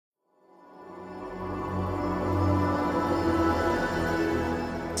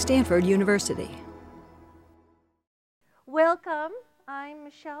Stanford University. Welcome. I'm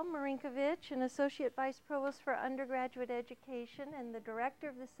Michelle Marinkovich, an Associate Vice Provost for Undergraduate Education and the Director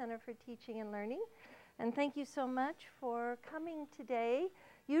of the Center for Teaching and Learning. And thank you so much for coming today.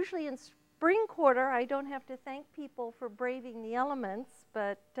 Usually in spring quarter, I don't have to thank people for braving the elements,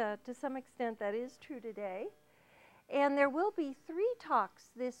 but to some extent that is true today. And there will be 3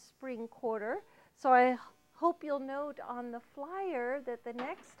 talks this spring quarter, so I hope you'll note on the flyer that the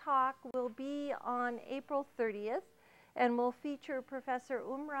next talk will be on April 30th and will feature Professor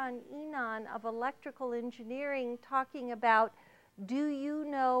Umran Inan of Electrical Engineering talking about, do you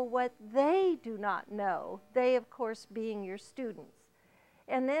know what they do not know? They, of course, being your students.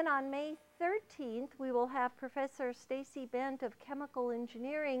 And then on May 13th, we will have Professor Stacy Bent of Chemical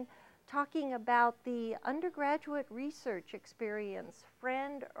Engineering talking about the undergraduate research experience,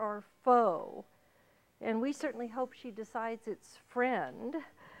 friend or foe. And we certainly hope she decides it's friend.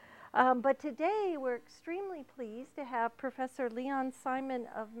 But today we're extremely pleased to have Professor Leon Simon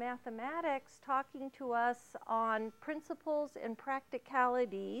of Mathematics talking to us on principles and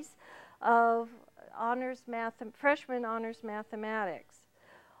practicalities of freshman honors mathematics.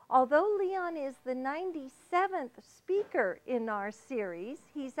 Although Leon is the 97th speaker in our series,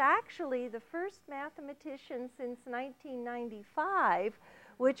 he's actually the first mathematician since 1995,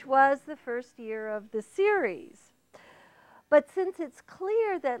 which was the first year of the series. But since it's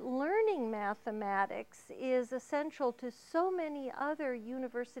clear that learning mathematics is essential to so many other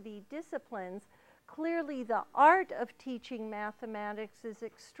university disciplines, clearly the art of teaching mathematics is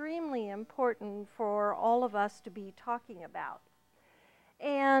extremely important for all of us to be talking about.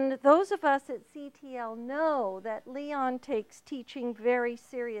 And those of us at CTL know that Leon takes teaching very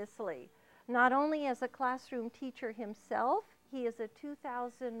seriously, not only as a classroom teacher himself. He is a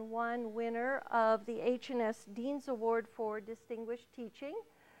 2001 winner of the H&S Dean's Award for Distinguished Teaching,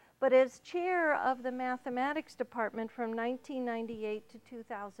 but as chair of the mathematics department from 1998 to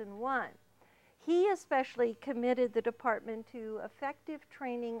 2001. He especially committed the department to effective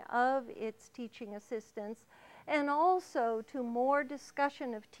training of its teaching assistants and also to more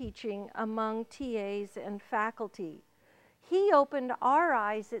discussion of teaching among TAs and faculty. He opened our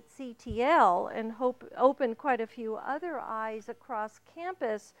eyes at CTL and opened quite a few other eyes across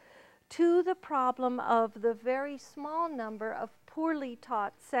campus to the problem of the very small number of poorly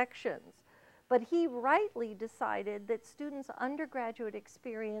taught sections. But he rightly decided that students' undergraduate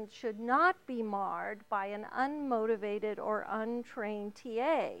experience should not be marred by an unmotivated or untrained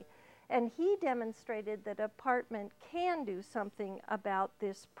TA. And he demonstrated that a department can do something about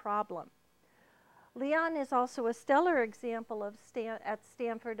this problem. Leon is also a stellar example at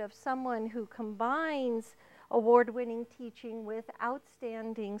Stanford of someone who combines award-winning teaching with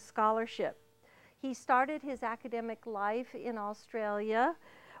outstanding scholarship. He started his academic life in Australia,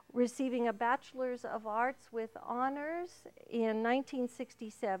 receiving a Bachelor's of Arts with honors in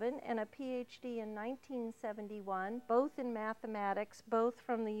 1967 and a PhD in 1971, both in mathematics, both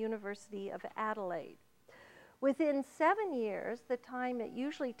from the University of Adelaide. Within 7 years, the time it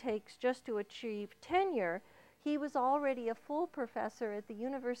usually takes just to achieve tenure, he was already a full professor at the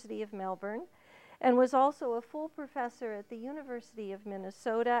University of Melbourne and was also a full professor at the University of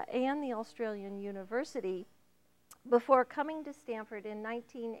Minnesota and the Australian University before coming to Stanford in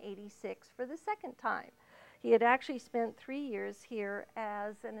 1986 for the second time. He had actually spent 3 years here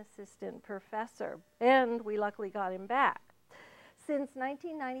as an assistant professor, and we luckily got him back. Since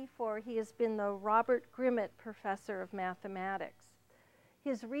 1994, he has been the Robert Grimmett Professor of Mathematics.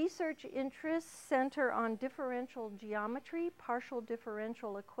 His research interests center on differential geometry, partial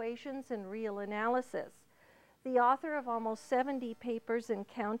differential equations, and real analysis. The author of almost 70 papers and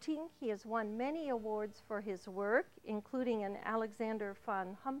counting, he has won many awards for his work, including an Alexander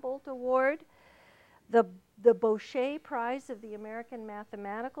von Humboldt Award, the Bochet Prize of the American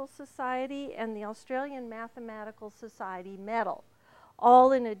Mathematical Society, and the Australian Mathematical Society Medal,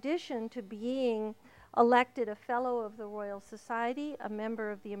 all in addition to being elected a Fellow of the Royal Society, a member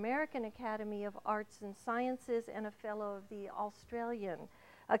of the American Academy of Arts and Sciences, and a Fellow of the Australian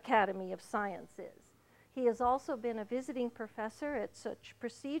Academy of Sciences. He has also been a visiting professor at such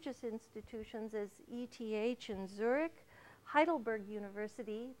prestigious institutions as ETH in Zurich, Heidelberg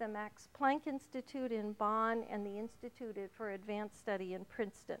University, the Max Planck Institute in Bonn, and the Institute for Advanced Study in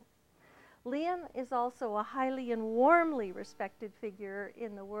Princeton. Leon is also a highly and warmly respected figure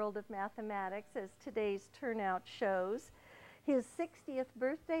in the world of mathematics, as today's turnout shows. His 60th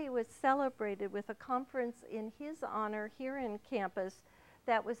birthday was celebrated with a conference in his honor here in campus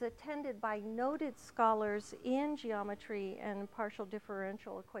that was attended by noted scholars in geometry and partial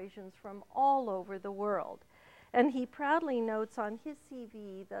differential equations from all over the world. And he proudly notes on his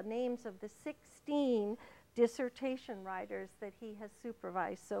CV the names of the 16 dissertation writers that he has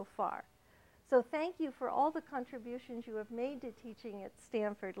supervised so far. So thank you for all the contributions you have made to teaching at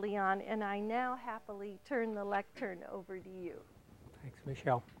Stanford, Leon, and I now happily turn the lectern over to you. Thanks,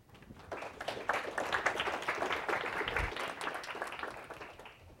 Michelle.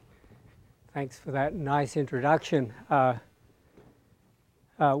 Thanks for that nice introduction.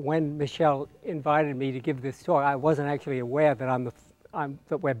 When Michelle invited me to give this talk, I wasn't actually aware that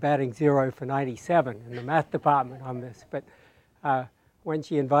that we're batting 0 for 97 in the math department on this. But when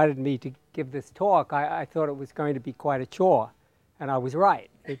she invited me to give this talk, I thought it was going to be quite a chore, and I was right.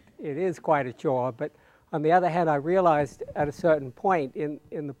 It is quite a chore. But on the other hand, I realized at a certain point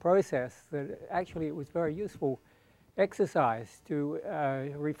in the process that actually it was very useful exercise to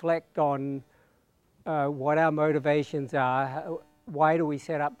reflect on what our motivations are. Why do we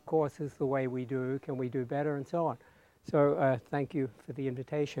set up courses the way we do? Can we do better? And so on. So thank you for the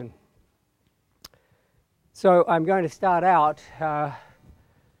invitation. So I'm going to start out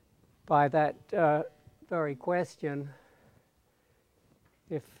by that very question,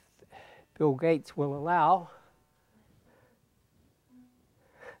 if Bill Gates will allow.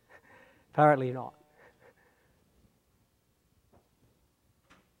 Apparently not.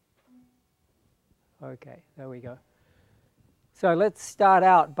 Okay, there we go. So let's start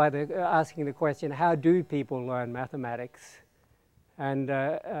out by asking the question, how do people learn mathematics? And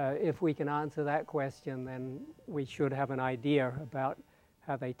if we can answer that question, then we should have an idea about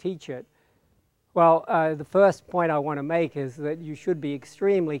how they teach it. Well, the first point I want to make is that you should be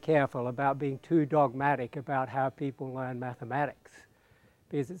extremely careful about being too dogmatic about how people learn mathematics,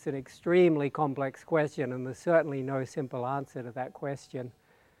 because it's an extremely complex question, and there's certainly no simple answer to that question.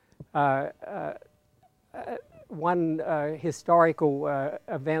 One historical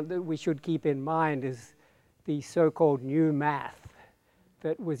event that we should keep in mind is the so-called new math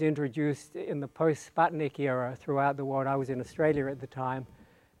that was introduced in the post-Sputnik era throughout the world. I was in Australia at the time,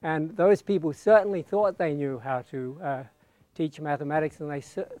 and those people certainly thought they knew how to teach mathematics, and they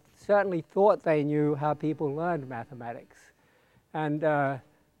certainly thought they knew how people learned mathematics. And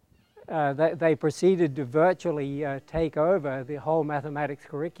they proceeded to virtually take over the whole mathematics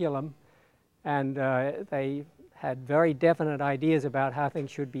curriculum, and they had very definite ideas about how things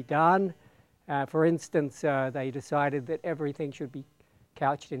should be done. For instance, they decided that everything should be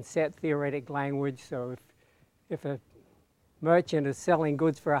couched in set theoretic language. So if a merchant is selling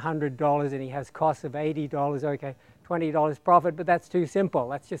goods for $100 and he has costs of $80, okay, $20 profit, but that's too simple.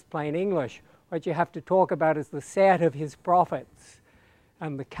 That's just plain English. What you have to talk about is the set of his profits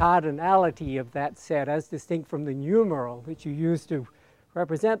and the cardinality of that set as distinct from the numeral that you use to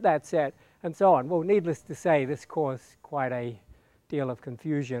represent that set, and so on. Well, needless to say, this caused quite a deal of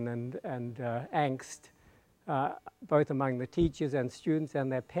confusion and angst, both among the teachers and students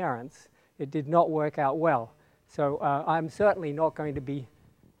and their parents. It did not work out well. So I'm certainly not going to be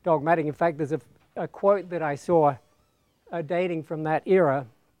dogmatic. In fact, there's a quote that I saw dating from that era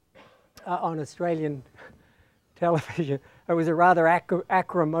on Australian television. It was a rather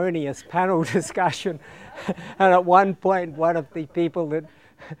acrimonious panel discussion. And at one point, one of the people that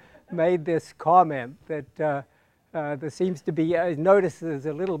made this comment that there seems to be, notice there's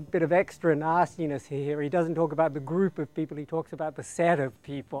a little bit of extra nastiness here. He doesn't talk about the group of people, he talks about the set of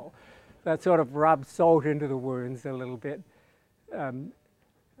people. That sort of rubs salt into the wounds a little bit.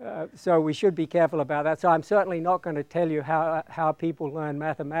 So we should be careful about that. So I'm certainly not going to tell you how people learn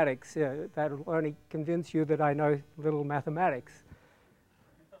mathematics. That will only convince you that I know little mathematics,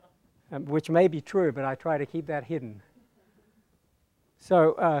 which may be true, but I try to keep that hidden.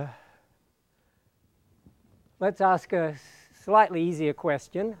 So let's ask a slightly easier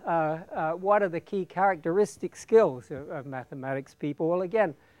question. What are the key characteristic skills of mathematics people? Well,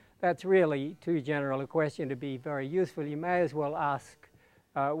 again, that's really too general a question to be very useful. You may as well ask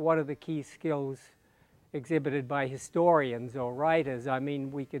what are the key skills exhibited by historians or writers. I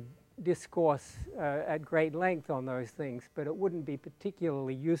mean, we could discourse at great length on those things, but it wouldn't be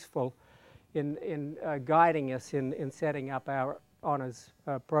particularly useful in guiding us in setting up our honors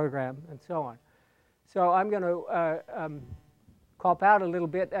program and so on. So I'm going to cop out a little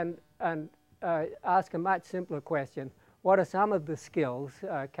bit and ask a much simpler question. What are some of the skills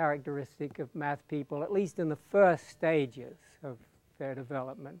characteristic of math people, at least in the first stages of their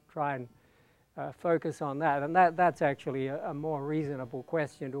development? Try and focus on that. And that's actually a more reasonable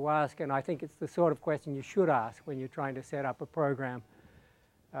question to ask, and I think it's the sort of question you should ask when you're trying to set up a program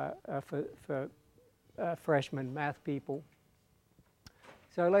for freshman math people.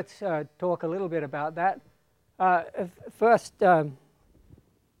 So let's talk a little bit about that. First, the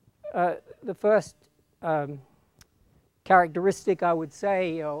first characteristic, I would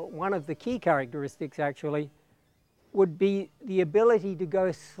say, or one of the key characteristics actually, would be the ability to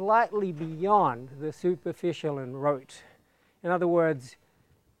go slightly beyond the superficial and rote. In other words,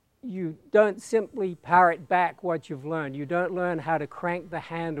 you don't simply parrot back what you've learned. You don't learn how to crank the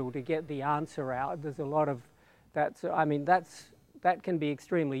handle to get the answer out. There's a lot of that. So, I mean, that can be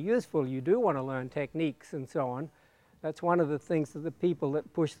extremely useful. You do want to learn techniques and so on. That's one of the things that the people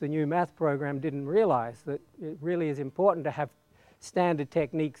that pushed the new math program didn't realize, that it really is important to have standard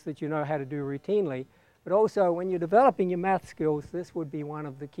techniques that you know how to do routinely. But also, when you're developing your math skills, this would be one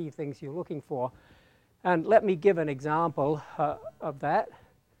of the key things you're looking for. And let me give an example of that.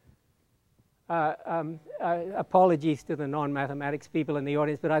 Apologies to the non-mathematics people in the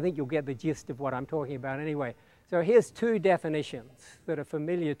audience, but I think you'll get the gist of what I'm talking about anyway. So here's two definitions that are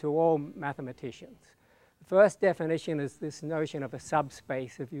familiar to all mathematicians. The first definition is this notion of a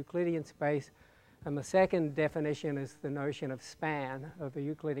subspace of Euclidean space, and the second definition is the notion of span of a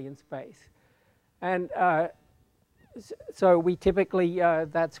Euclidean space. And so we typically,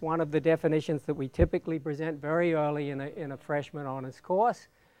 that's one of the definitions that we typically present very early in a freshman honors course.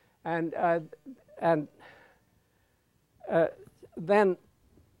 And then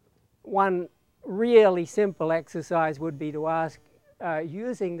one really simple exercise would be to ask,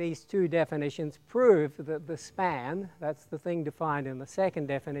 using these two definitions, prove that the span, that's the thing defined in the second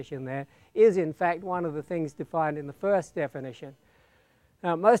definition there, is in fact one of the things defined in the first definition.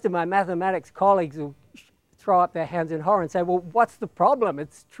 Now, most of my mathematics colleagues will throw up their hands in horror and say, well, what's the problem?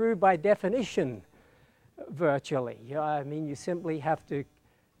 It's true by definition, virtually. I mean, you simply have to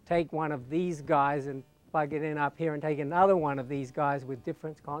take one of these guys and plug it in up here, and take another one of these guys with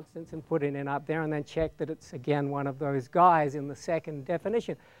difference constants and put it in up there, and then check that it's again one of those guys in the second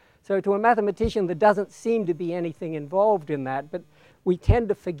definition. So to a mathematician, there doesn't seem to be anything involved in that, but we tend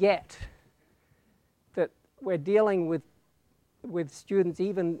to forget that we're dealing with students,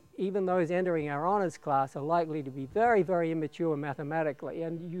 even those entering our honors class, are likely to be very, very immature mathematically,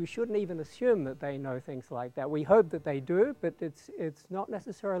 and you shouldn't even assume that they know things like that. We hope that they do, but it's not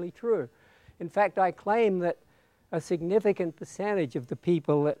necessarily true. In fact, I claim that a significant percentage of the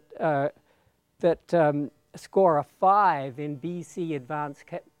people that score a 5 in BC advanced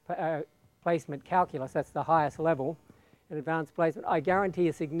placement calculus, that's the highest level in advanced placement, I guarantee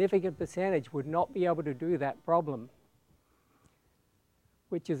a significant percentage would not be able to do that problem,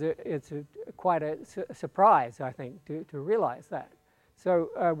 which is quite a surprise, I think, to realize that. So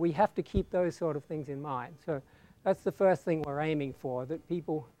we have to keep those sort of things in mind. So that's the first thing we're aiming for, that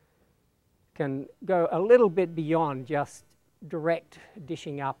people can go a little bit beyond just direct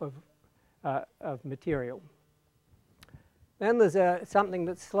dishing up of material. Then there's something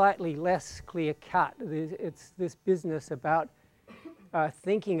that's slightly less clear-cut. It's this business about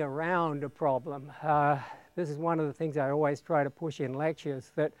thinking around a problem. This is one of the things I always try to push in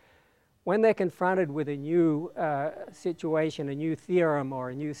lectures, that when they're confronted with a new situation, a new theorem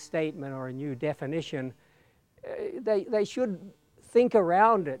or a new statement or a new definition, they should think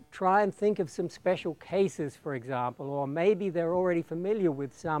around it, try and think of some special cases, for example, or maybe they're already familiar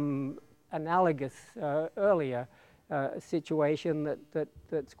with some analogous earlier situation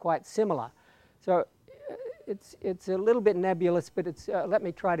that's quite similar. So it's a little bit nebulous, but it's, let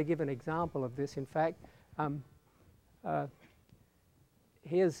me try to give an example of this. In fact,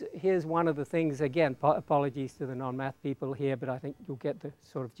 here's one of the things, again, apologies to the non-math people here, but I think you'll get the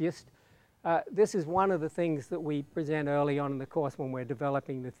sort of gist. This is one of the things that we present early on in the course when we're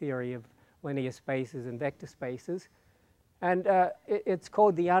developing the theory of linear spaces and vector spaces. And it's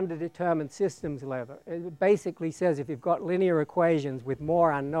called the underdetermined systems lever. It basically says if you've got linear equations with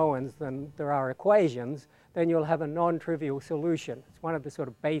more unknowns than there are equations, then you'll have a non-trivial solution. It's one of the sort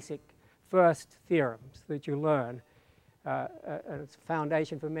of basic first theorems that you learn. And it's a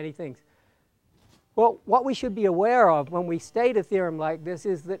foundation for many things. Well, what we should be aware of when we state a theorem like this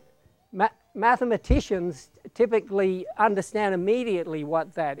is that mathematicians typically understand immediately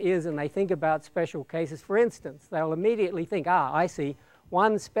what that is, and they think about special cases. For instance, they'll immediately think, I see,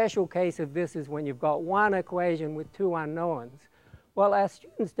 one special case of this is when you've got one equation with two unknowns. Well, our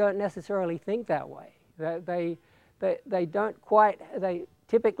students don't necessarily think that way. They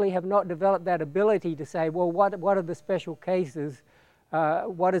typically have not developed that ability to say, well, what are the special cases?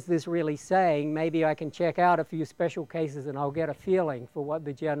 What is this really saying? Maybe I can check out a few special cases and I'll get a feeling for what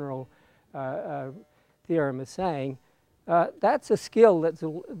the general theorem is saying. That's a skill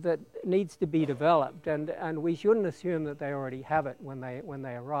that needs to be developed, and we shouldn't assume that they already have it when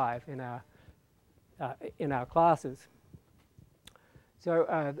they arrive in our classes.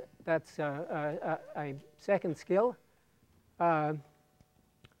 So that's a second skill. Third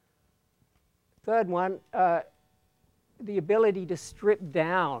one, the ability to strip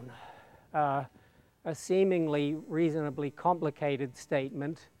down a seemingly reasonably complicated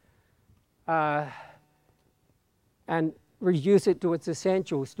statement and reduce it to its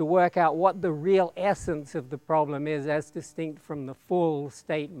essentials, to work out what the real essence of the problem is as distinct from the full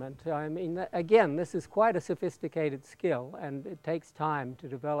statement. I mean, again, this is quite a sophisticated skill, and it takes time to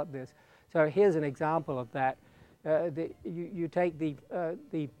develop this. So here's an example of that. You take the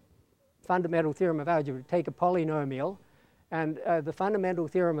fundamental theorem of algebra, take a polynomial, and the fundamental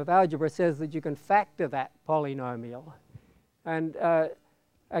theorem of algebra says that you can factor that polynomial. And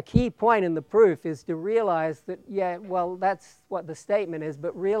a key point in the proof is to realize that, yeah, well, that's what the statement is,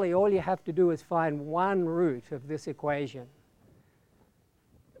 but really all you have to do is find one root of this equation.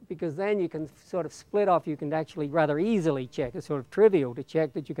 Because then you can sort of split off, you can actually rather easily check, it's sort of trivial to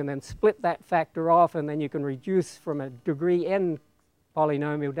check that you can then split that factor off, and then you can reduce from a degree n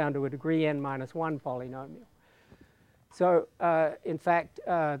polynomial down to a degree n minus 1 polynomial. So in fact,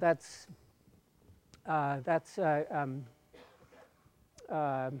 that's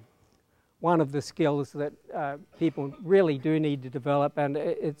one of the skills that people really do need to develop, and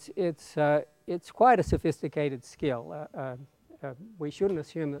it's quite a sophisticated skill. We shouldn't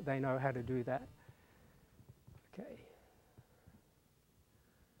assume that they know how to do that. Okay.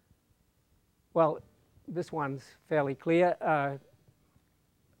 Well, this one's fairly clear.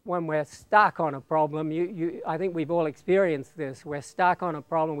 When we're stuck on a problem, I think we've all experienced this. We're stuck on a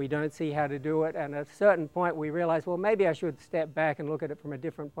problem, we don't see how to do it, and at a certain point we realize, well, maybe I should step back and look at it from a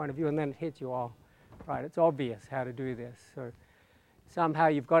different point of view, and then it hits you all. Right, it's obvious how to do this. So somehow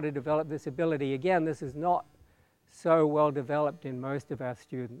you've got to develop this ability. Again, this is not so well developed in most of our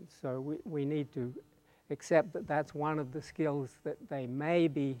students, so we need to accept that that's one of the skills that they may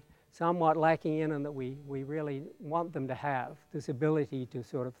be somewhat lacking in, and that we really want them to have, this ability to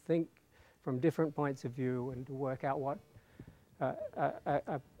sort of think from different points of view and to work out what a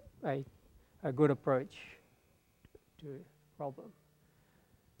good approach to a problem.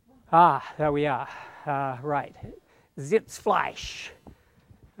 There we are. Right. Sitzfleisch,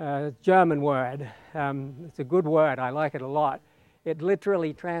 German word. It's a good word. I like it a lot. It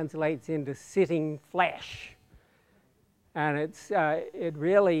literally translates into sitting flesh. And it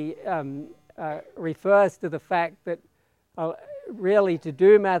really refers to the fact that really to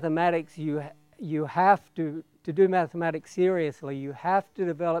do mathematics, you have to do mathematics seriously, you have to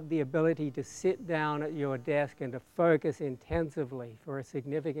develop the ability to sit down at your desk and to focus intensively for a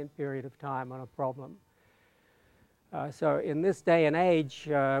significant period of time on a problem. So in this day and age,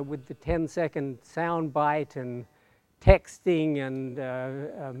 with the 10-second sound bite and texting and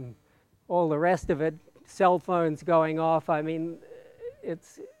all the rest of it, cell phones going off, I mean, it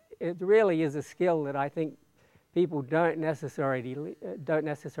really is a skill that I think people don't necessarily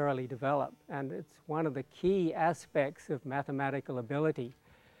develop, and it's one of the key aspects of mathematical ability,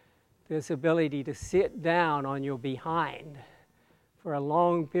 this ability to sit down on your behind for a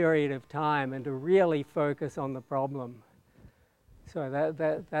long period of time and to really focus on the problem. So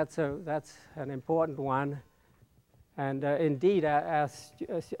that's an important one. And indeed,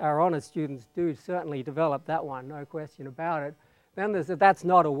 our honors students do certainly develop that one, no question about it. Then there's that's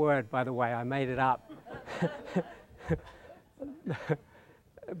not a word, by the way, I made it up.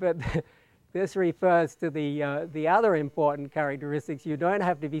 But this refers to the other important characteristics. You don't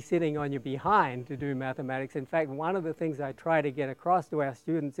have to be sitting on your behind to do mathematics. In fact, one of the things I try to get across to our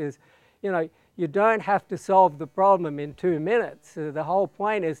students is, you don't have to solve the problem in 2 minutes. The whole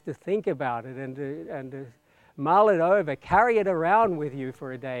point is to think about it and to mull it over, carry it around with you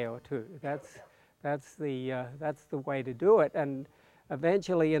for a day or two. That's the way to do it, and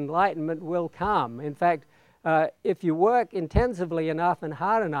eventually enlightenment will come. In fact, if you work intensively enough and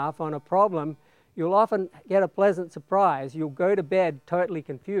hard enough on a problem, you'll often get a pleasant surprise. You'll go to bed totally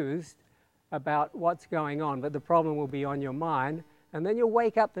confused about what's going on, but the problem will be on your mind, and then you'll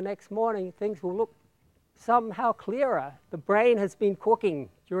wake up the next morning, things will look somehow clearer. The brain has been cooking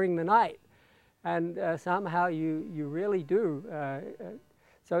during the night, and somehow you really do.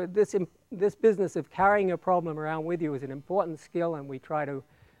 So this business of carrying a problem around with you is an important skill, and we try to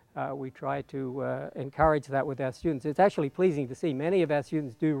encourage that with our students. It's actually pleasing to see many of our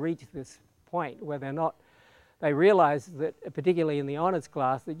students do reach this point where they realize that, particularly in the honors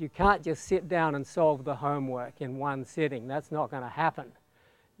class, that you can't just sit down and solve the homework in one sitting. That's not going to happen.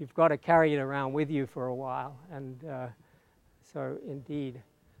 You've got to carry it around with you for a while, and so indeed,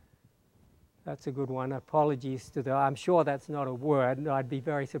 that's a good one. Apologies to I'm sure that's not a word. I'd be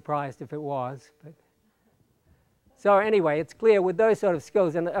very surprised if it was. But so anyway, it's clear with those sort of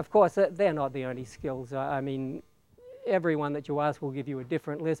skills, and of course they're not the only skills. I mean, everyone that you ask will give you a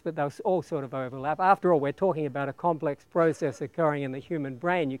different list, but they'll all sort of overlap. After all, we're talking about a complex process occurring in the human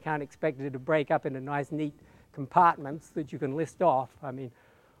brain. You can't expect it to break up into nice, neat compartments that you can list off. I mean,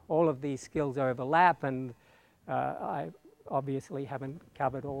 all of these skills overlap, and I obviously haven't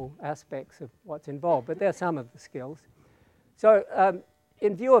covered all aspects of what's involved, but they're some of the skills. So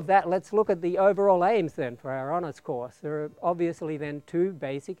in view of that, let's look at the overall aims then for our honours course. There are obviously then two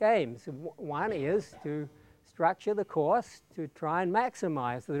basic aims. One is to structure the course to try and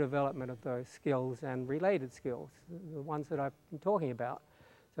maximize the development of those skills and related skills, the ones that I've been talking about.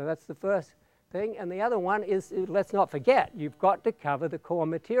 So that's the first thing. And the other one is, let's not forget, you've got to cover the core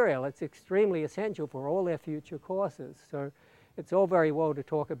material. It's extremely essential for all their future courses. So it's all very well to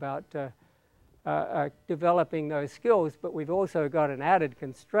talk about developing those skills, but we've also got an added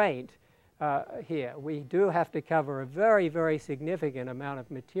constraint here. We do have to cover a very, very significant amount of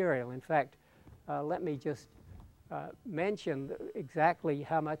material. In fact, let me just mention exactly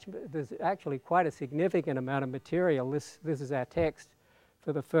how much. There's actually quite a significant amount of material. This is our text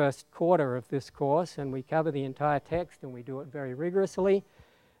for the first quarter of this course, and we cover the entire text, and we do it very rigorously.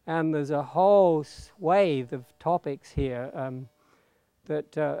 And there's a whole swathe of topics here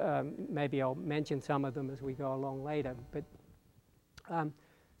that maybe I'll mention some of them as we go along later. But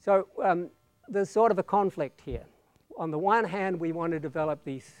there's sort of a conflict here. On the one hand, we want to develop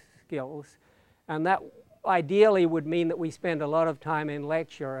these skills, and that ideally would mean that we spend a lot of time in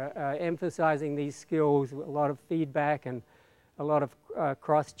lecture emphasizing these skills, a lot of feedback and a lot of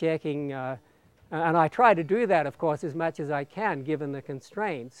cross-checking. And I try to do that, of course, as much as I can, given the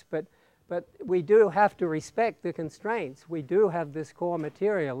constraints. But we do have to respect the constraints. We do have this core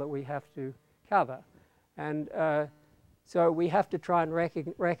material that we have to cover. And so we have to try and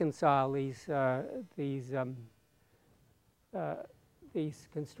reconcile these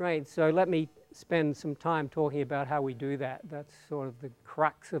constraints. So let me spend some time talking about how we do that. That's sort of the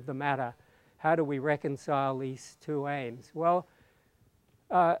crux of the matter. How do we reconcile these two aims? Well,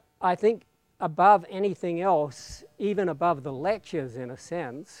 I think above anything else, even above the lectures in a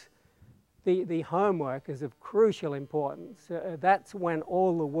sense, the homework is of crucial importance. That's when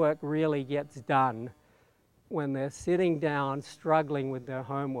all the work really gets done, when they're sitting down struggling with their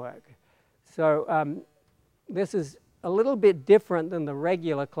homework. So this is a little bit different than the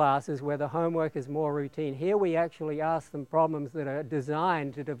regular classes where the homework is more routine. Here we actually ask them problems that are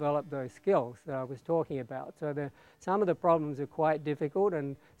designed to develop those skills that I was talking about. So some of the problems are quite difficult,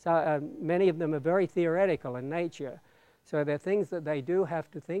 and so, many of them are very theoretical in nature. So they're things that they do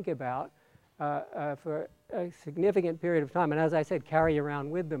have to think about for a significant period of time, and as I said, carry around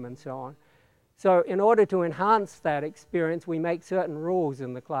with them and so on. So in order to enhance that experience, we make certain rules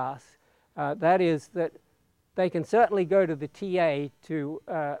in the class. That is that they can certainly go to the TA to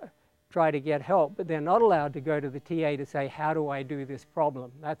try to get help, but they're not allowed to go to the TA to say, how do I do this problem?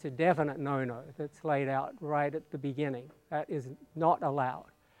 That's a definite no-no. That's laid out right at the beginning. That is not allowed.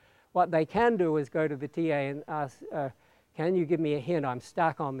 What they can do is go to the TA and ask, can you give me a hint? I'm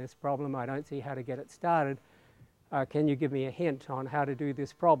stuck on this problem. I don't see how to get it started. Can you give me a hint on how to do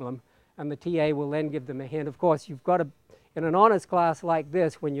this problem? And the TA will then give them a hint. Of course, you've got to, in an honors class like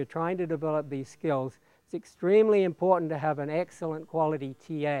this, when you're trying to develop these skills, it's extremely important to have an excellent quality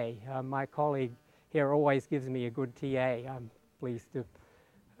TA. My colleague here always gives me a good TA, I'm pleased to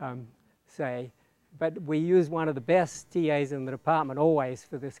say. But we use one of the best TAs in the department always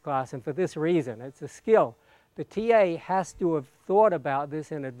for this class, and for this reason. It's a skill. The TA has to have thought about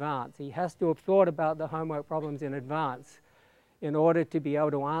this in advance. He has to have thought about the homework problems in advance in order to be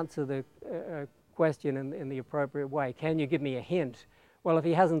able to answer the question in the appropriate way. Can you give me a hint? Well, if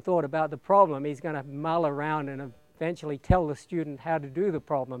he hasn't thought about the problem, he's going to mull around and eventually tell the student how to do the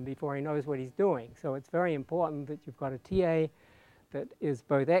problem before he knows what he's doing. So it's very important that you've got a TA that is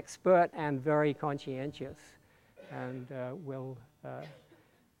both expert and very conscientious, and will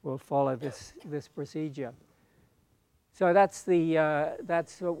follow this procedure. So that's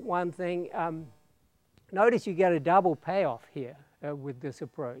one thing. Notice you get a double payoff here with this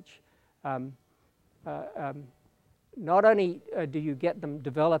approach. Not only do you get them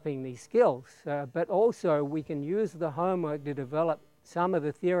developing these skills, but also we can use the homework to develop some of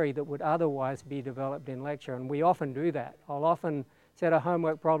the theory that would otherwise be developed in lecture, and we often do that. I'll often set a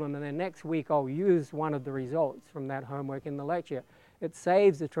homework problem, and then next week I'll use one of the results from that homework in the lecture. It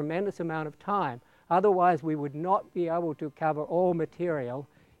saves a tremendous amount of time. Otherwise, we would not be able to cover all material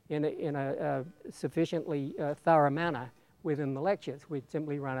in a sufficiently thorough manner within the lectures. We'd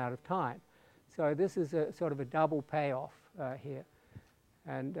simply run out of time. So this is a sort of a double payoff here.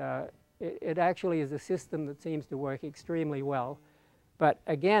 And it actually is a system that seems to work extremely well. But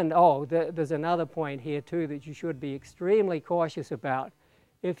again, there's another point here too that you should be extremely cautious about.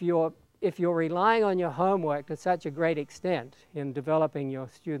 If you're relying on your homework to such a great extent in developing your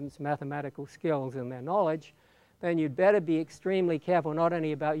students' mathematical skills and their knowledge, then you'd better be extremely careful not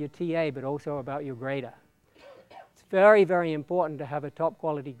only about your TA but also about your grader. It's very, very important to have a top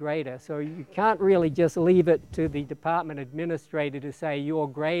quality grader, so you can't really just leave it to the department administrator to say your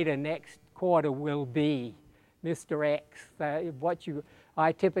grader next quarter will be Mr. X.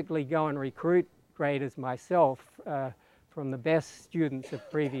 I typically go and recruit graders myself from the best students of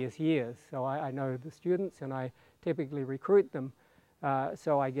previous years. So I know the students and I typically recruit them.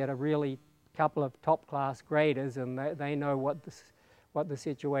 So I get a really couple of top class graders, and they know what the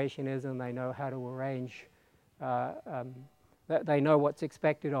situation is, and they know how to arrange. They know what's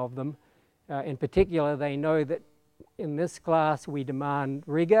expected of them. In particular, they know that in this class we demand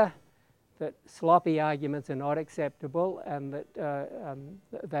rigor, that sloppy arguments are not acceptable, and that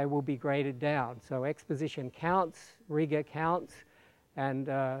they will be graded down. So exposition counts, rigor counts, and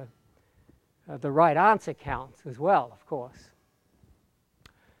the right answer counts as well, of course.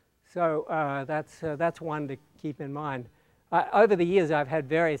 So that's one to keep in mind. Over the years, I've had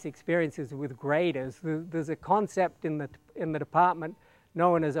various experiences with graders. There's a concept in the department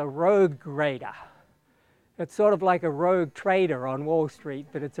known as a rogue grader. It's sort of like a rogue trader on Wall Street,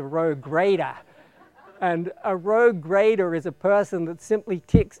 but it's a rogue grader. And a rogue grader is a person that simply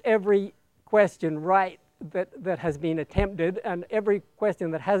ticks every question right that has been attempted, and every question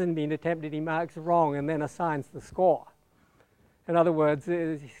that hasn't been attempted he marks wrong and then assigns the score. In other words,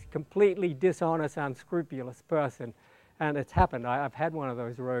 he's a completely dishonest, unscrupulous person. And it's happened. I've had one of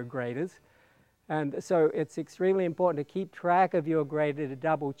those rogue graders. And so it's extremely important to keep track of your grader, to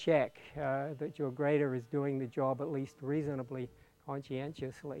double check that your grader is doing the job at least reasonably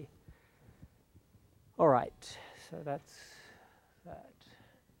conscientiously. All right, so that's that.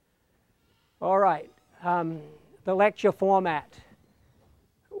 All right, the lecture format.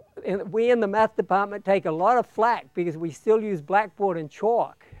 We in the math department take a lot of flack because we still use blackboard and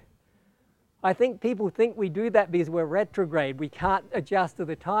chalk. I think people think we do that because we're retrograde. We can't adjust to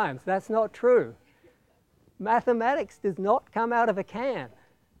the times. That's not true. Mathematics does not come out of a can.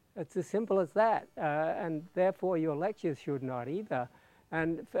 It's as simple as that. And therefore, your lectures should not either.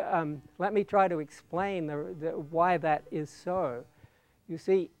 And let me try to explain why that is so. You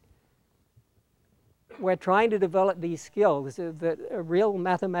see, we're trying to develop these skills that are real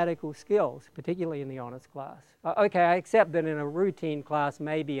mathematical skills, particularly in the honors class. Okay, I accept that in a routine class,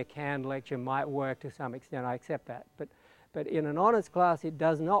 maybe a canned lecture might work to some extent. I accept that. But in an honors class, it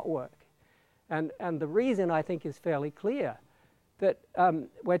does not work. And the reason, I think, is fairly clear, that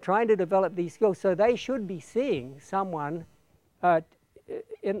we're trying to develop these skills, so they should be seeing someone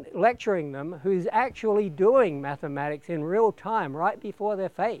in lecturing them who's actually doing mathematics in real time right before their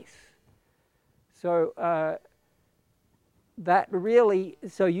face. So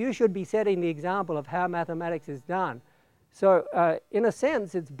so you should be setting the example of how mathematics is done. So in a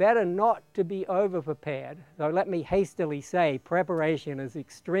sense, it's better not to be over-prepared. So let me hastily say preparation is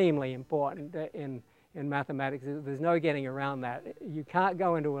extremely important in mathematics. There's no getting around that. You can't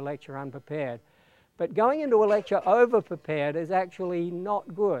go into a lecture unprepared. But going into a lecture over-prepared is actually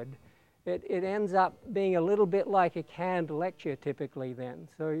not good. It ends up being a little bit like a canned lecture typically then.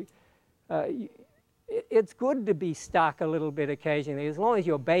 So it's good to be stuck a little bit occasionally, as long as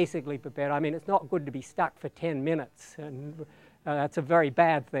you're basically prepared. I mean, it's not good to be stuck for 10 minutes, and that's a very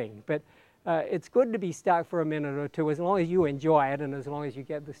bad thing. But it's good to be stuck for a minute or two, as long as you enjoy it, and as long as you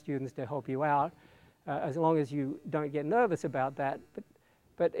get the students to help you out, as long as you don't get nervous about that.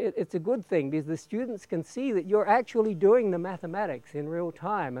 But it's a good thing, because the students can see that you're actually doing the mathematics in real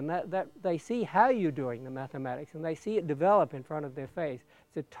time, and that they see how you're doing the mathematics, and they see it develop in front of their face.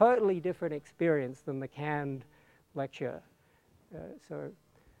 It's a totally different experience than the canned lecture. So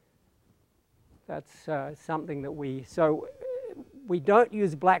that's something that we don't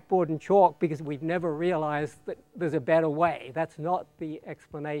use blackboard and chalk because we've never realized that there's a better way. That's not the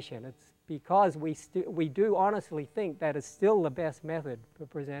explanation. It's because we do honestly think that is still the best method for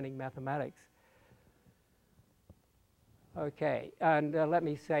presenting mathematics. Okay, and let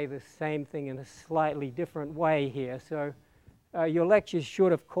me say the same thing in a slightly different way here. So your lectures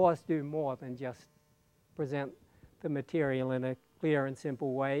should, of course, do more than just present the material in a clear and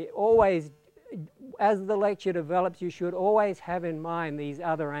simple way. Always, as the lecture develops, you should always have in mind these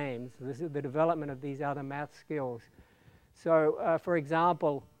other aims. This is the development of these other math skills. So, for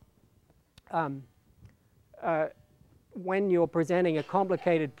example, when you're presenting a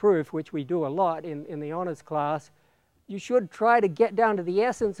complicated proof, which we do a lot in the honors class, you should try to get down to the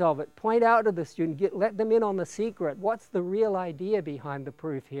essence of it. Point out to the student, let them in on the secret. What's the real idea behind the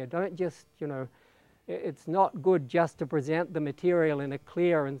proof here? Don't just, it's not good just to present the material in a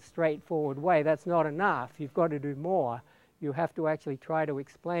clear and straightforward way. That's not enough. You've got to do more. You have to actually try to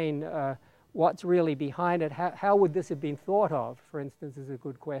explain what's really behind it. How would this have been thought of, for instance, is a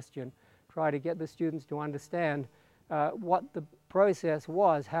good question. Try to get the students to understand what the process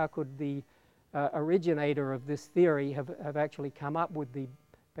was. How could the originator of this theory have actually come up with the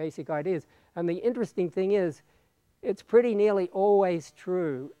basic ideas? And the interesting thing is, it's pretty nearly always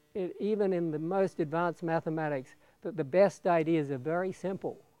true, even in the most advanced mathematics, that the best ideas are very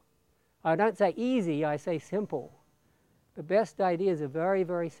simple. I don't say easy, I say simple. The best ideas are very,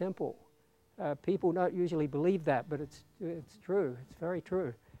 very simple. People don't usually believe that, but it's true. It's very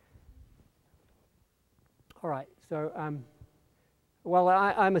true. All right, so well,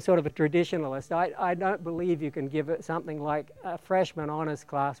 I'm a sort of a traditionalist. I don't believe you can give it something like a freshman honors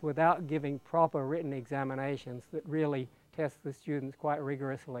class without giving proper written examinations that really test the students quite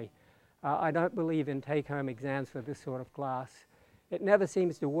rigorously. I don't believe in take-home exams for this sort of class. It never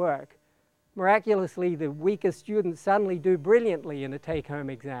seems to work. Miraculously, the weaker students suddenly do brilliantly in a take-home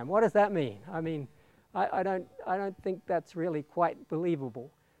exam. What does that mean? I mean, I don't think that's really quite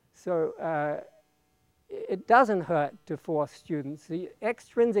believable. So it doesn't hurt to force students. The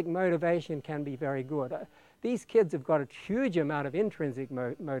extrinsic motivation can be very good. These kids have got a huge amount of intrinsic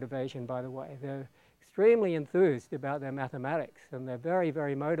motivation, by the way. They're extremely enthused about their mathematics, and they're very,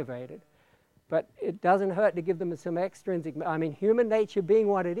 very motivated. But it doesn't hurt to give them some extrinsic. I mean, human nature being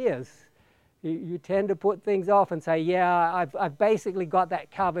what it is, you tend to put things off and say, yeah, I've basically got that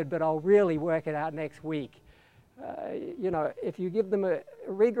covered, but I'll really work it out next week. If you give them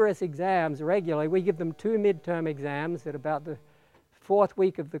rigorous exams regularly, we give them 2 midterm exams at about the 4th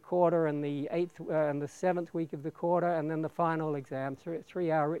week of the quarter and the 8th and the 7th week of the quarter, and then the final exam,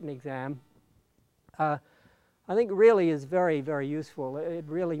 3-hour written exam. I think really is very, very useful. It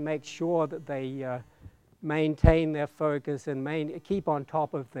really makes sure that they maintain their focus and keep on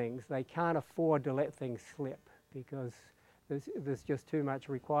top of things. They can't afford to let things slip because there's just too much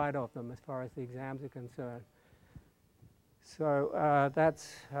required of them as far as the exams are concerned. So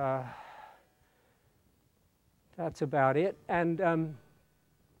that's about it. And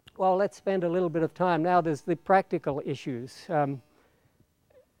well, let's spend a little bit of time. Now there's the practical issues.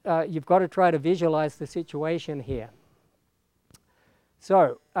 You've got to try to visualize the situation here.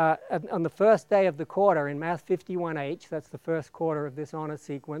 So on the first day of the quarter in Math 51H, that's the first quarter of this honor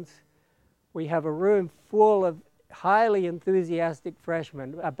sequence, we have a room full of highly enthusiastic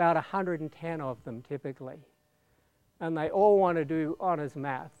freshmen, about 110 of them typically. And they all want to do honors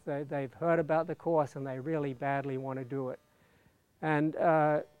math. They've heard about the course and they really badly want to do it. And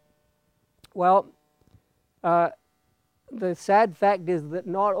the sad fact is that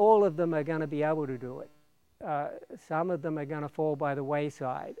not all of them are going to be able to do it. Some of them are going to fall by the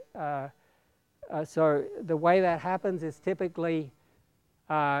wayside. So the way that happens is typically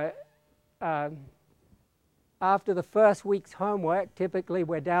after the first week's homework, typically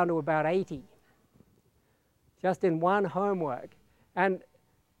we're down to about 80. Just in one homework. And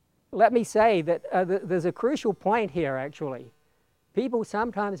let me say that there's a crucial point here, actually. People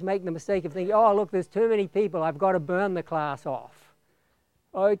sometimes make the mistake of thinking, oh, look, there's too many people, I've got to burn the class off.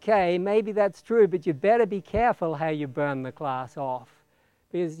 Okay, maybe that's true, but you better be careful how you burn the class off,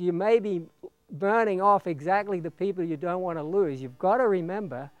 because you may be burning off exactly the people you don't want to lose. You've got to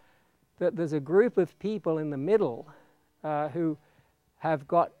remember that there's a group of people in the middle who have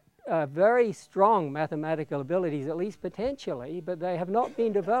got very strong mathematical abilities, at least potentially, but they have not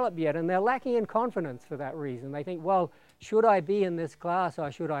been developed yet, and they're lacking in confidence for that reason. They think, well, should I be in this class or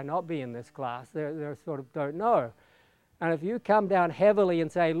should I not be in this class? They sort of don't know. And if you come down heavily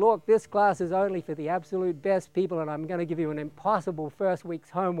and say, look, this class is only for the absolute best people and I'm going to give you an impossible first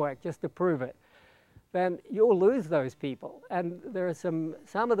week's homework just to prove it, then you'll lose those people. And there are some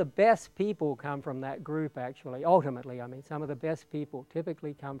of the best people come from that group, actually. Ultimately, I mean, some of the best people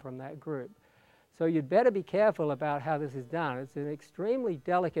typically come from that group. So you'd better be careful about how this is done. It's an extremely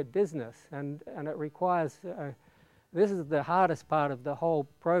delicate business, and it requires, this is the hardest part of the whole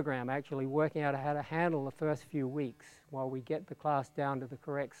program, actually, working out how to handle the first few weeks while we get the class down to the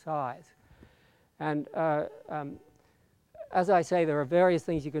correct size. And as I say, there are various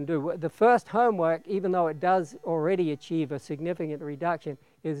things you can do. The first homework, even though it does already achieve a significant reduction,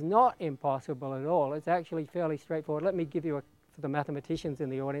 is not impossible at all. It's actually fairly straightforward. Let me give you, for the mathematicians in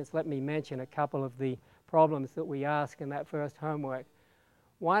the audience, let me mention a couple of the problems that we ask in that first homework.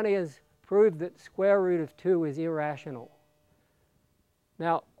 One is prove that square root of 2 is irrational.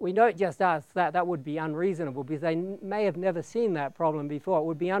 Now, we don't just ask that. That would be unreasonable because they may have never seen that problem before. It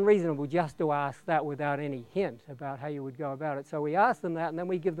would be unreasonable just to ask that without any hint about how you would go about it. So we ask them that, and then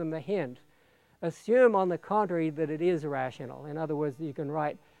we give them the hint. Assume, on the contrary, that it is rational. In other words, you can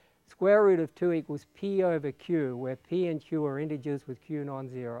write square root of 2 equals p over q, where p and q are integers with q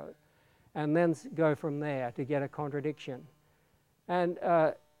non-zero, and then go from there to get a contradiction. And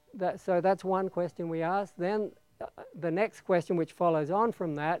so that's one question we ask. Then the next question, which follows on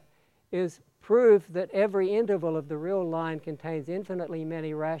from that, is prove that every interval of the real line contains infinitely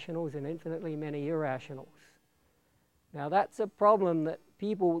many rationals and infinitely many irrationals. Now, that's a problem that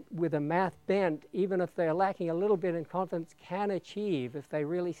people with a math bent, even if they're lacking a little bit in confidence, can achieve if they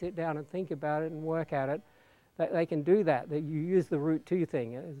really sit down and think about it and work at it. They can do that. That you use the root 2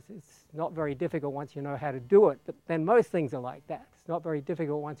 thing. It's not very difficult once you know how to do it, but then most things are like that. It's not very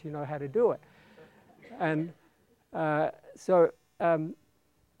difficult once you know how to do it. And that's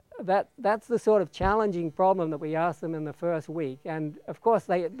the sort of challenging problem that we ask them in the first week. And of course,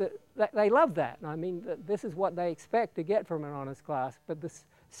 they love that. I mean, this is what they expect to get from an honors class. But the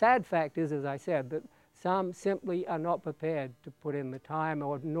sad fact is, as I said, that some simply are not prepared to put in the time,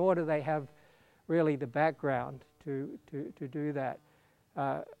 or nor do they have really the background to do that.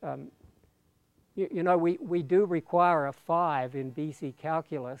 You know, we do require a 5 in BC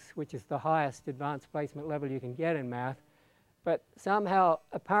calculus, which is the highest advanced placement level you can get in math. But somehow,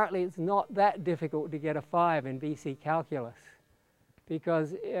 apparently, it's not that difficult to get a 5 in BC calculus,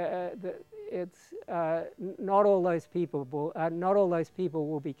 because not all those people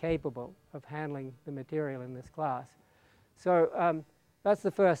will be capable of handling the material in this class. So that's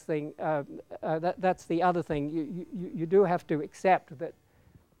the first thing. That's the other thing. You do have to accept that.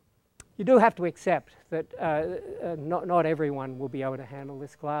 You do have to accept that not everyone will be able to handle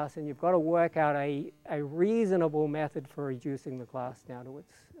this class, and you've got to work out a reasonable method for reducing the class down to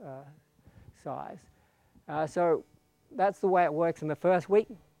its size. So that's the way it works in the first week.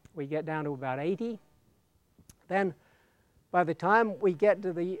 We get down to about 80. Then by the time we get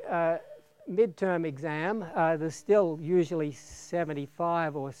to the midterm exam, there's still usually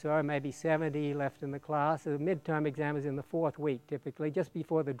 75 or so, maybe 70 left in the class. The midterm exam is in the 4th week, typically, just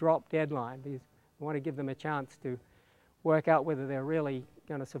before the drop deadline, because we want to give them a chance to work out whether they're really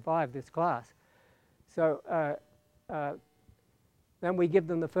going to survive this class. So then we give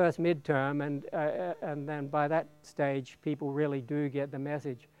them the first midterm, and then by that stage, people really do get the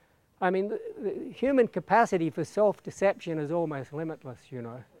message. I mean, the human capacity for self-deception is almost limitless, you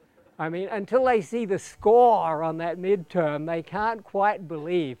know. I mean, until they see the score on that midterm, they can't quite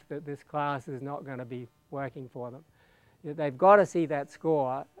believe that this class is not going to be working for them. They've got to see that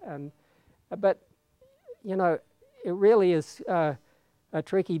score. But, you know, it really is a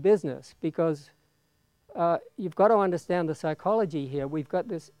tricky business, because you've got to understand the psychology here. We've got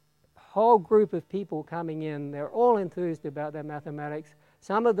this whole group of people coming in. They're all enthused about their mathematics.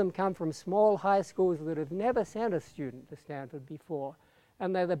 Some of them come from small high schools that have never sent a student to Stanford before.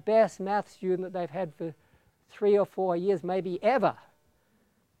 And they're the best math student that they've had for 3 or 4 years, maybe ever.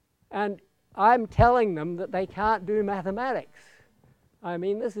 And I'm telling them that they can't do mathematics. I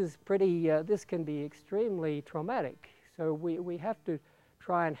mean, this is pretty, this can be extremely traumatic. So we have to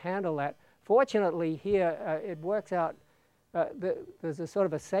try and handle that. Fortunately here, it works out, there's a sort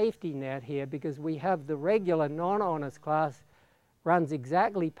of a safety net here, because we have the regular non-honors class runs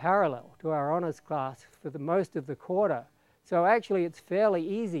exactly parallel to our honors class for the most of the quarter. So actually, it's fairly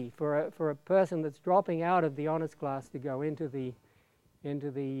easy for a person that's dropping out of the honors class to go into the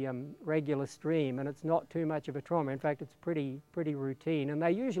regular stream, and it's not too much of a trauma. In fact, it's pretty routine, and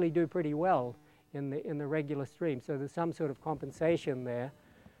they usually do pretty well in the regular stream. So there's some sort of compensation there,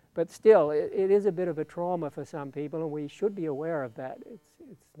 but still, it is a bit of a trauma for some people, and we should be aware of that.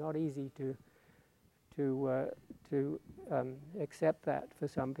 It's not easy to accept that for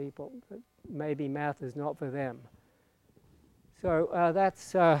some people. That maybe math is not for them. So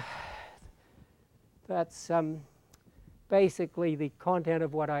that's basically the content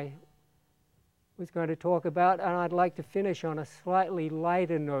of what I was going to talk about, and I'd like to finish on a slightly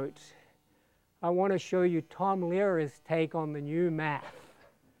lighter note. I want to show you Tom Lehrer's take on the new math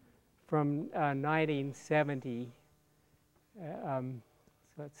from 1970. So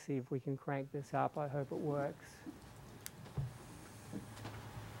let's see if we can crank this up. I hope it works.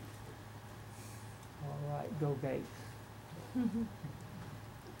 All right, Bill Gates.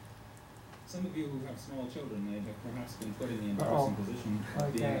 Some of you who have small children may have perhaps been put in the embarrassing position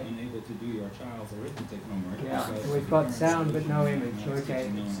of being unable to do your child's arithmetic homework. Yeah, we've got sound but no image. Okay.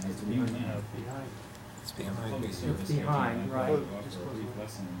 Known as the new math. It's behind. Public service It's behind, here, right. Offer a brief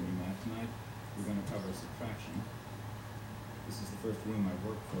lesson in new math tonight. We're going to cover subtraction. This is the first room I've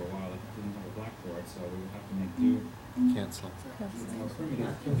worked for a while. It didn't have a blackboard, so we would have to make do. Cancel. More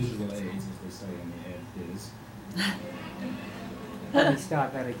primitive visual aids, as they say in the ed biz. Let me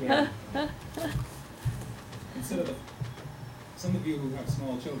start that again. Some of you who have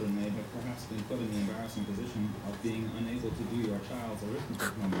small children may have perhaps been put in the embarrassing position of being unable to do your child's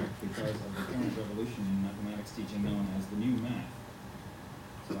arithmetic homework because of the current revolution in mathematics teaching known as the new math.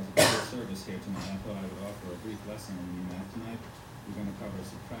 So as a public service here tonight, I thought I would offer a brief lesson in new math. Tonight we're going to cover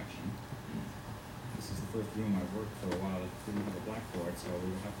subtraction. This is the first room I've worked for a while. It didn't have a blackboard, so we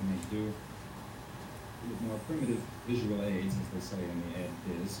would have to make do with more primitive visual aids, as they say in the ed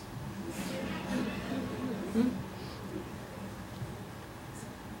biz.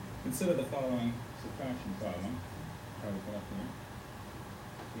 Consider the following subtraction problem. Try to put up here.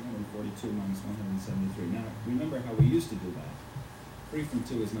 342 minus 173. Now, remember how we used to do that. 3 from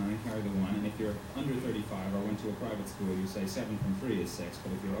 2 is 9, carry the 1, and if you're under 35 or went to a private school, you say 7 from 3 is 6,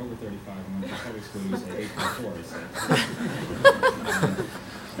 but if you're over 35 and went to public school, you say 8 from 4 is 6.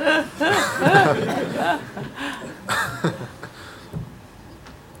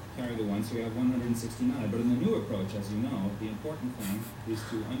 Carry the 1, so we have 169. But in the new approach, as you know, the important thing is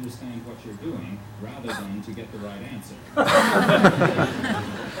to understand what you're doing rather than to get the right answer.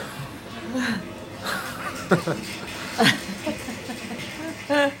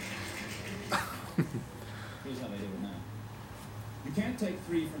 Here's how they do it now. You can't take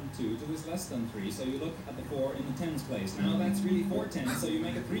 3 from 2, 2 is less than 3, so you look at the 4 in the tens place. Now that's really 4 tens, so you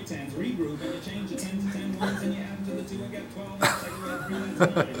make it 3 tens, regroup, and you change the 10 to 10 ones, and you add them to the 2 and get 12, and take away 3,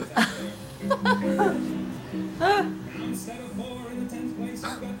 that's 9. Is that clear? Now instead of 4 in the tens place,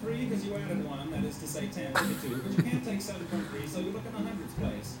 you've got 3 because you added 1, that is to say 10 to the 2, but you can't take 7 from 3, so you look in the hundreds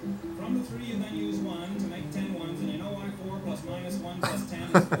place. From the 3 you then use 1 to make 10 ones, and you know why 4 plus minus 1 plus 10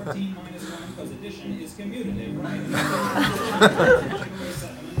 is 14 minus 1, because addition is commutative, right? And take away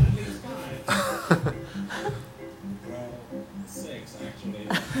 7, and that leaves 5. Well, 6 actually.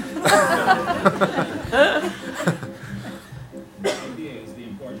 The idea is the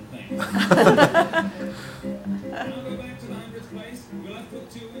important thing. Now go back to the hundreds place. You're left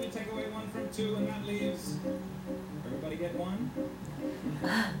with 2, and you take away 1 from 2, and that leaves. Everybody get 1?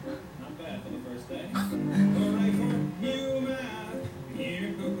 Not bad for the first day. Hooray for new math.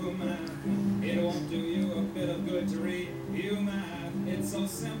 Here, cuckoo math. It won't do you a bit of good to read new math. It's so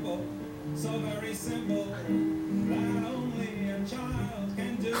simple, so very simple, that only a child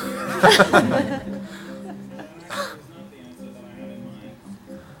can do it. That actually is not the answer that I had in mind,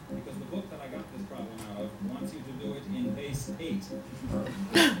 because the book that I got this problem out of wants you to do it in base 8.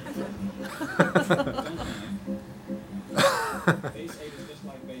 Base 8 is just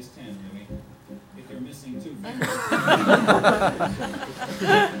like base 10, really, if you're missing 2 fingers.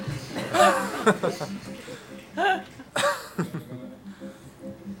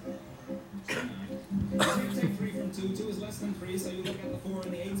 You can't take 3 from 2. 2 is less than 3, so you look at the 4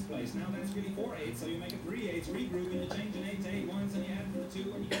 in the 8's place. Now that's really 4 8s, so you make it 3 8s, regroup, and you change an 8 to 8 ones, and you add to the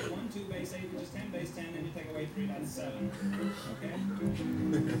 2, and you get 1 2 base 8, which is 10 base 10, and you take away 3, that's 7. Okay?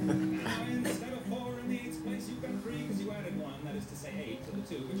 Now instead of 4 in the 8's place, you've got 3 because you added 1, that is to say 8 to the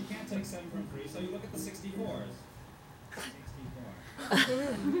 2, but you can't take 7 from 3, so you look at the 64s. 64.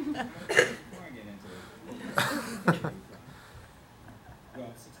 Before I get into it.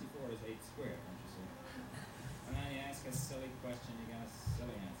 Well, 64 is 8 squared, don't you see? And then you ask a silly question, you get a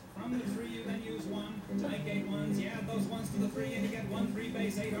silly answer. From the 3, you then use 1 to make 8 ones. You add those ones to the 3, and you get 1 3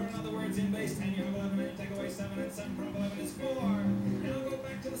 base 8, or in other words, in base 10, you have 11, and you take away 7, and 7 from 11 is 4. Now go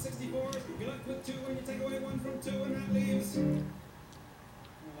back to the 64s. You're left with 2, and you take away 1 from 2, and that leaves. Well,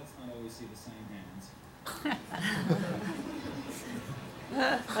 let's not always see the same hands. 1,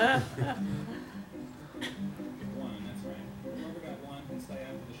 that's right. Whoever got 1 can stay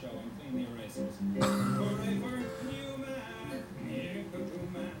after the show and clean the erasers. Hooray for new math. Here, cuckoo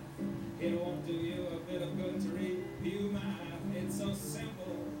math. It won't do you a bit of good to review math. It's so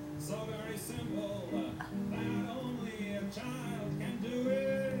simple, so very simple, that only a child can do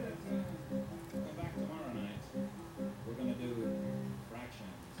it. Come back tomorrow night. We're going to do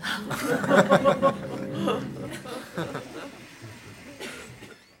fractions.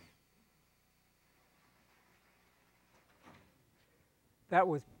 That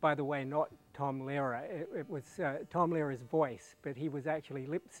was, by the way, not Tom Lehrer. It was Tom Lehrer's voice, but he was actually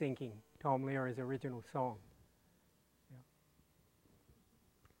lip-syncing Tom Lehrer's original song. Yeah.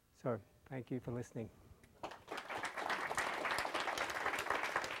 So, thank you for listening.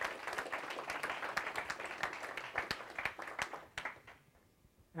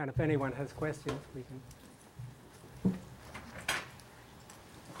 And if anyone has questions, we can...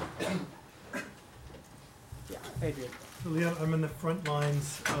 Yeah, Adrian. So Leon, I'm in the front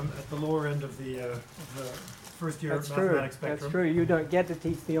lines at the lower end of the first year mathematics spectrum. That's true. You don't get to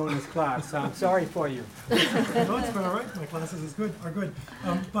teach the honors class, so I'm sorry for you. No, it's quite all right. My classes are good.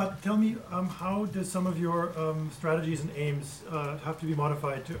 But tell me, how does some of your strategies and aims have to be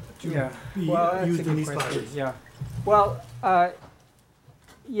modified to be used in these classes? Yeah. Well,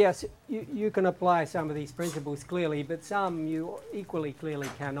 yes, you can apply some of these principles clearly, but some you equally clearly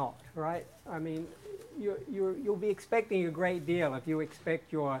cannot, right? I mean, you'll be expecting a great deal if you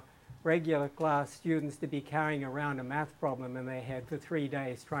expect your regular class students to be carrying around a math problem in their head for 3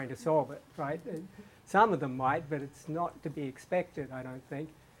 days trying to solve it, right? Some of them might, but it's not to be expected, I don't think.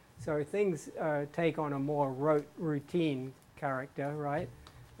 So things take on a more rote routine character, right?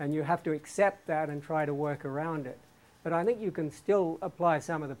 And you have to accept that and try to work around it. But I think you can still apply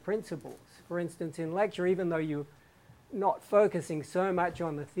some of the principles. For instance, in lecture, even though you're not focusing so much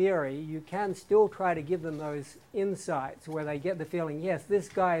on the theory, you can still try to give them those insights where they get the feeling, yes, this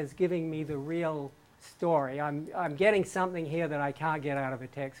guy is giving me the real story. I'm getting something here that I can't get out of a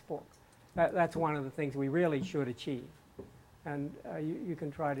textbook. That's one of the things we really should achieve. And you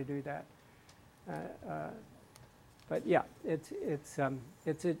can try to do that. But yeah, it's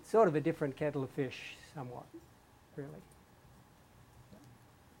a sort of a different kettle of fish somewhat, really.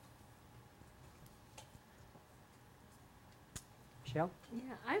 Michelle?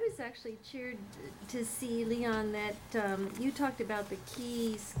 Yeah, I was actually cheered to see, Leon, that you talked about the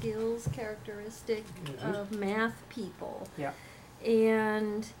key skills characteristic of math people. Yeah.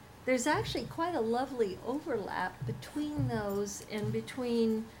 And there's actually quite a lovely overlap between those and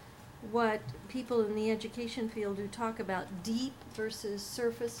between what people in the education field who talk about deep versus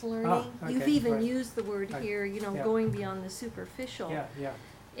surface learning. Okay, You've even right. used the word here, going beyond the superficial. Yeah, yeah.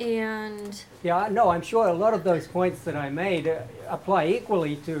 And yeah, no, I'm sure a lot of those points that I made apply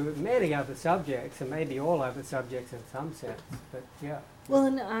equally to many other subjects, and maybe all other subjects in some sense, but yeah. Well,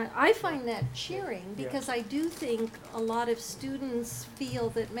 and I find that cheering because I do think a lot of students feel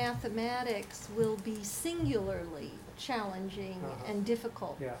that mathematics will be singularly challenging and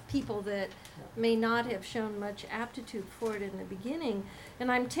difficult. People that may not have shown much aptitude for it in the beginning.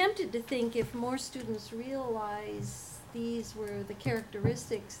 And I'm tempted to think if more students realize these were the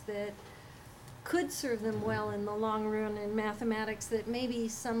characteristics that could serve them well in the long run in mathematics, that maybe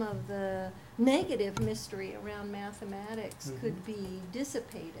some of the negative mystery around mathematics could be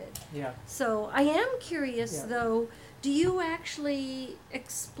dissipated. Yeah. So I am curious, though, do you actually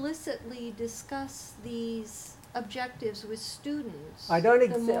explicitly discuss these objectives with students? I don't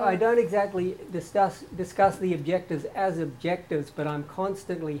exactly discuss the objectives as objectives, but I'm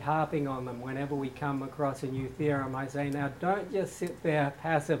constantly harping on them whenever we come across a new theorem. I say, now don't just sit there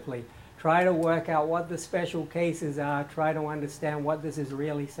passively. Try to work out what the special cases are. Try to understand what this is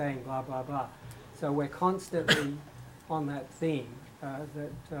really saying, blah, blah, blah. So we're constantly on that theme I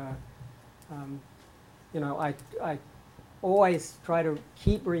always try to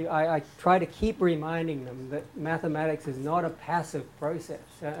keep reminding them that mathematics is not a passive process.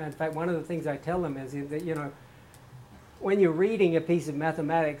 In fact, one of the things I tell them is that, when you're reading a piece of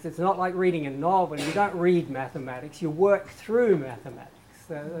mathematics, it's not like reading a novel. You don't read mathematics, you work through mathematics.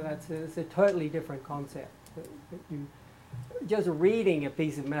 It's a totally different concept. Just reading a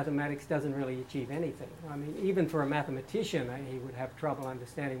piece of mathematics doesn't really achieve anything. I mean, even for a mathematician, he would have trouble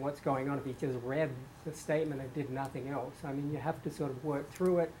understanding what's going on if he just read the statement and did nothing else. I mean, you have to sort of work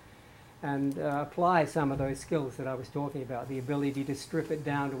through it and apply some of those skills that I was talking about, the ability to strip it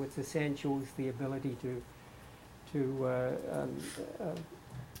down to its essentials, the ability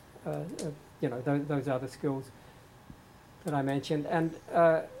those other skills that I mentioned. And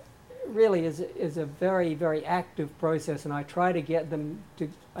really is a very, very active process, and I try to get them to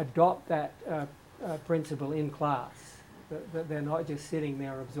adopt that principle in class, that they're not just sitting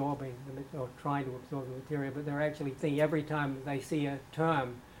there absorbing or trying to absorb the material, but they're actually thinking. Every time they see a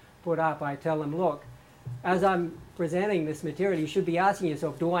term put up, I tell them, look, as I'm presenting this material, you should be asking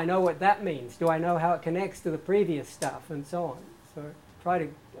yourself, do I know what that means? Do I know how it connects to the previous stuff, and so on. So I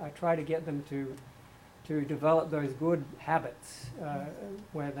try to get them to develop those good habits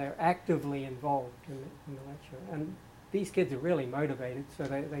where they're actively involved in the lecture. And these kids are really motivated, so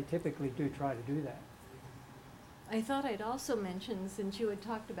they typically do try to do that. I thought I'd also mention, since you had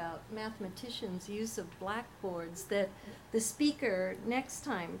talked about mathematicians' use of blackboards, that the speaker next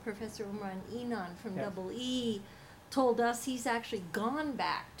time, Professor Umran Inan from EE, told us he's actually gone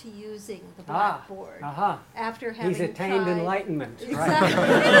back to using the blackboard after having He's attained enlightenment. Exactly.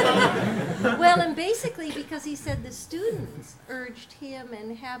 Right. Well, and basically because he said the students urged him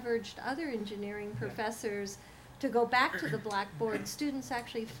and have urged other engineering professors to go back to the blackboard, students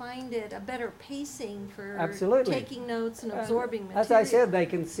actually find it a better pacing for Absolutely. taking notes and absorbing material. As I said, they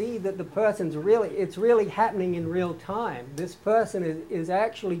can see that the person's it's really happening in real time. This person is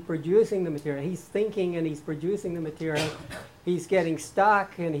actually producing the material. He's thinking and he's producing the material. He's getting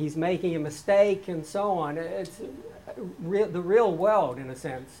stuck and he's making a mistake and so on. It's the real world, in a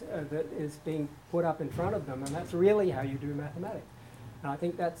sense, that is being put up in front of them, and that's really how you do mathematics. And I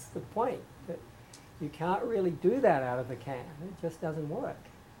think that's the point, that you can't really do that out of the can. It just doesn't work.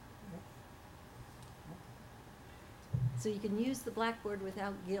 So you can use the blackboard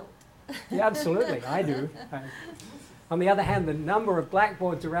without guilt. Yeah, absolutely, I do. On the other hand, the number of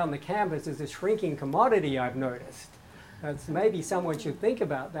blackboards around the campus is a shrinking commodity, I've noticed. Maybe someone should think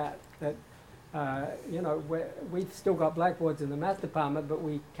about that. You know, we've still got blackboards in the math department, but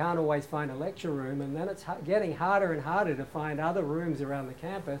we can't always find a lecture room, and then it's getting harder and harder to find other rooms around the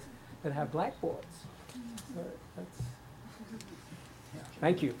campus that have blackboards. So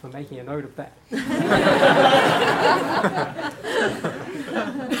thank you for making a note of that.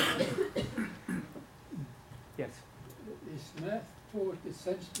 Yes? Is math taught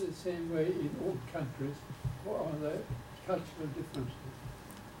essentially the same way in all countries, or are there cultural differences?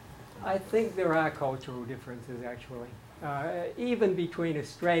 I think there are cultural differences, actually, even between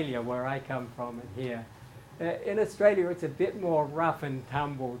Australia, where I come from, and here. In Australia, it's a bit more rough and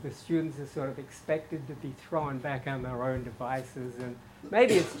tumble. The students are sort of expected to be thrown back on their own devices, and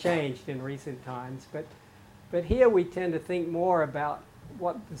maybe it's changed in recent times, but here we tend to think more about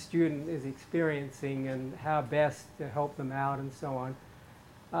what the student is experiencing and how best to help them out and so on.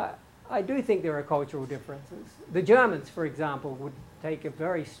 I do think there are cultural differences. The Germans, for example, would take a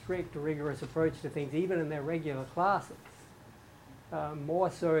very strict, rigorous approach to things, even in their regular classes,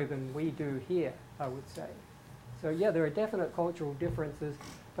 more so than we do here, I would say. So yeah, there are definite cultural differences,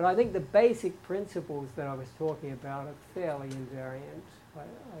 but I think the basic principles that I was talking about are fairly invariant. I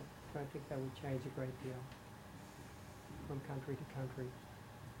don't think they would change a great deal from country to country.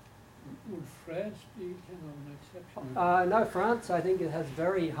 Would France be kind of an exception? No, France, I think it has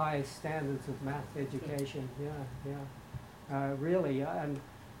very high standards of math education. Yeah. Really, and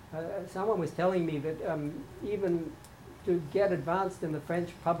someone was telling me that even to get advanced in the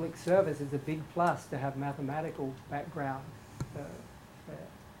French public service is a big plus to have mathematical background.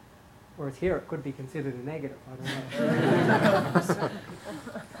 Whereas here it could be considered a negative, I don't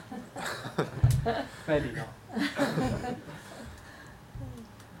know. Maybe not.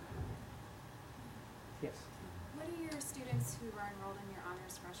 Yes? What do your students who are enrolled in your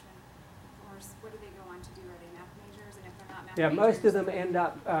honors freshman course, what do they go on to do? Are they math majors? And if they're not math Yeah, majors? most of them end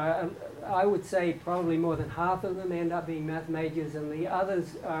up, I would say probably more than half of them end up being math majors, and the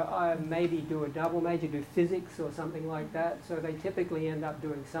others maybe do a double major, do physics or something like that. So they typically end up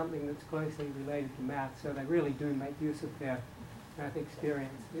doing something that's closely related to math, so they really do make use of their math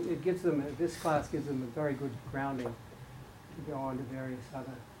experience. It gives them, this class gives them a very good grounding to go on to various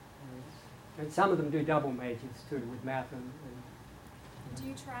other areas. And some of them do double majors too, with math and Do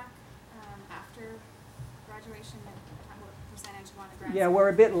you track after graduation what percentage want to graduate? Yeah, we're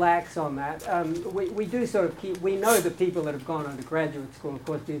a bit lax on that. We do sort of keep, we know the people that have gone on to graduate school, of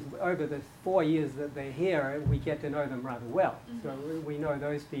course, because over the 4 years that they're here, we get to know them rather well. Mm-hmm. So we know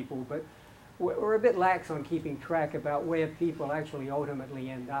those people, but we're a bit lax on keeping track about where people actually ultimately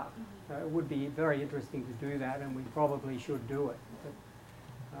end up. Mm-hmm. It would be very interesting to do that, and we probably should do it. But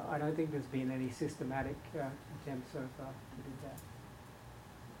I don't think there's been any systematic attempt so far to do that.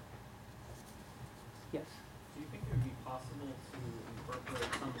 Yes? Do you think it would be possible to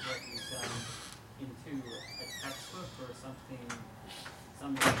incorporate some of what you've done into a textbook or something that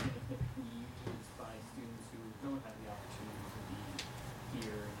can be used by students who don't have the opportunity to be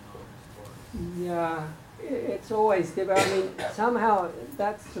here in an honors course? Yeah, it's always difficult. I mean, somehow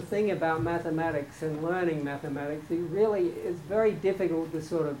that's the thing about mathematics and learning mathematics. It really is very difficult to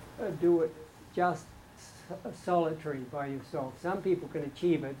sort of do it just solitary by yourself. Some people can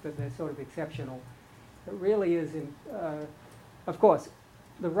achieve it, but they're sort of exceptional. It really is, of course,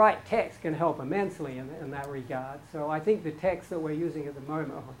 the right text can help immensely in that regard. So I think the text that we're using at the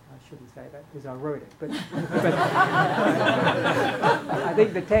moment, I shouldn't say that because I wrote it, but I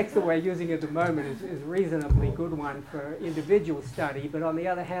think the text that we're using at the moment is a reasonably good one for individual study, but on the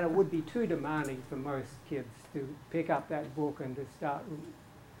other hand, it would be too demanding for most kids to pick up that book and to start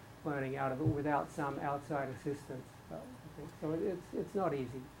learning out of it without some outside assistance. So it's not easy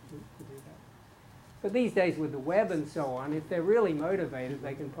to do that. But these days with the web and so on, if they're really motivated,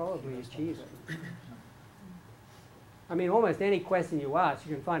 they can probably achieve it. I mean, almost any question you ask,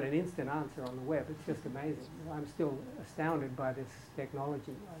 you can find an instant answer on the web. It's just amazing. I'm still astounded by this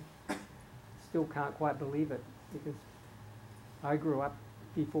technology. I still can't quite believe it, because I grew up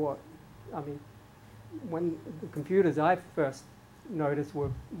before, I mean, when the computers I first noticed were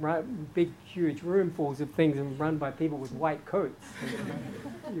big, huge roomfuls of things and run by people with white coats.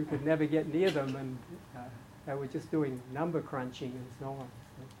 You could never get near them, and they were just doing number crunching and so on.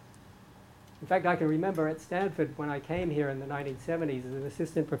 In fact, I can remember at Stanford when I came here in the 1970s as an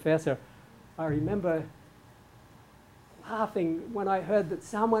assistant professor, I remember laughing when I heard that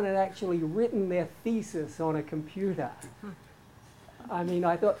someone had actually written their thesis on a computer. I mean,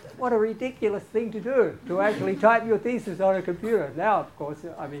 I thought, what a ridiculous thing to do, to actually type your thesis on a computer. Now, of course,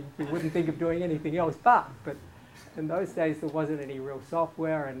 I mean, you wouldn't think of doing anything else but in those days there wasn't any real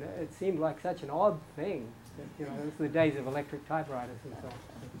software, and it seemed like such an odd thing. That, you know, those were the days of electric typewriters and so on.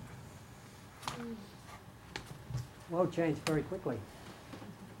 The world changed very quickly.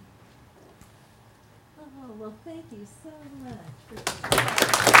 Oh, well, thank you so much.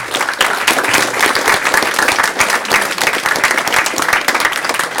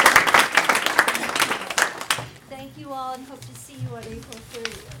 Thank you all, and hope to see you on April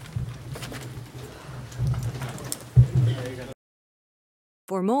 30th.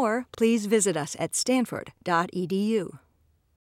 For more, please visit us at stanford.edu.